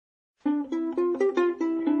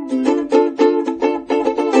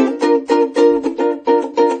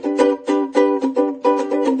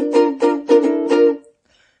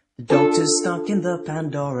stuck in the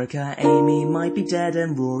Pandorica. Amy might be dead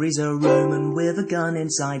and Rory's a Roman with a gun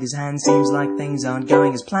inside his hand. Seems like things aren't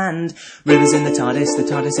going as planned. River's in the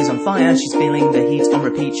TARDIS is on fire. She's feeling the heat on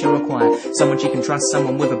repeat, she'll require someone she can trust,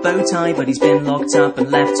 someone with a bow tie. But he's been locked up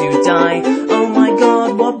and left to die. Oh my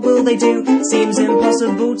god, what will they do? Seems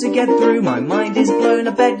impossible to get through. My mind is blown,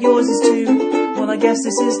 I bet yours is too. Well, I guess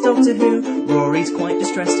this is Doctor Who. Rory's quite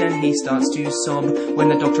distressed and he starts to sob when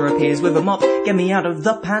the Doctor appears with a mop. Get me out of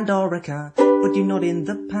the Pandorica. But you're not in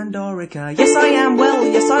the Pandorica. Yes, I am. Well,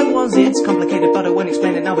 yes, I was. It's complicated, but I won't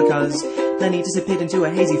explain it now because then he disappeared into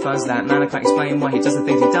a hazy fuzz. That man, I can't explain why he does the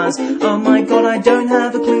things he does. Oh my god, I don't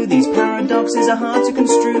have a clue. These paradoxes are hard to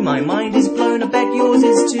construe. My mind is blown, I bet yours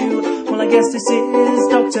is too. Well, I guess this is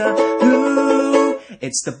Doctor Who.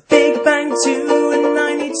 It's the Big Bang 2 and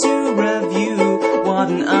I need to review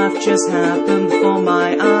what on earth just happened before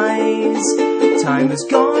my eyes. Time has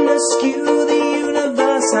gone askew, the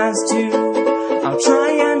universe has too. I'll try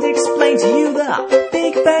and explain to you the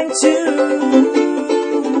Big Bang 2.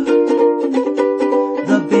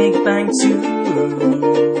 The Big Bang 2.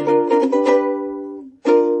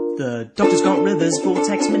 The Doctor's got River's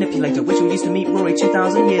vortex manipulator, which will use to meet Rory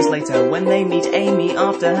 2,000 years later. When they meet Amy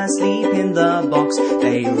after her sleep in the box,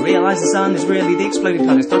 they realise the sun is really the exploding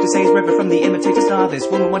TARDIS. Doctor says River from the imitator star. This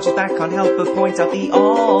woman, when she's back, can't help but point out the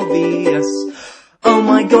obvious. Oh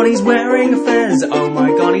my god, he's wearing a fez. Oh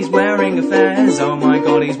my god, he's wearing a fez. Oh my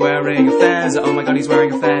god, he's wearing a fez. Oh my god, he's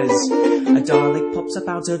wearing a fez. A Dalek pops up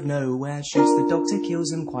out of nowhere, shoots the Doctor,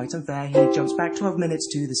 kills him, quite unfair. He jumps back 12 minutes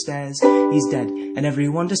to the stairs. He's dead, and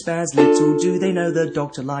everyone despairs. Little do they know the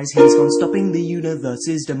Doctor lies. He's gone, stopping the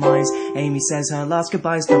universe's demise. Amy says her last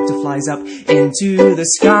goodbyes. Doctor flies up into the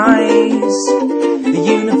skies. The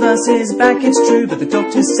universe is back, it's true, but the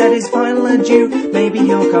Doctor said his final adieu. Maybe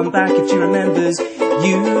he'll come back if she remembers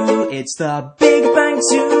you. It's the Big Bang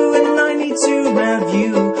 2 and I need to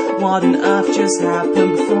review what on earth just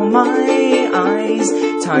happened before my eyes.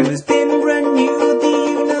 Time has been renewed, the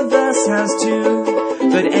universe has too,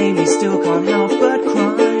 but Amy still can't help but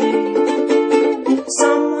cry.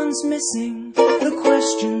 Someone's missing, the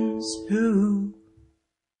question's who.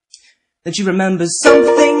 Then she remembers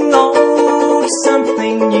something old,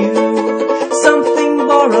 something new, something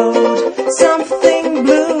borrowed, something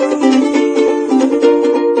blue.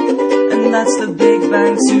 And that's the Big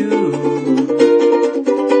Bang 2.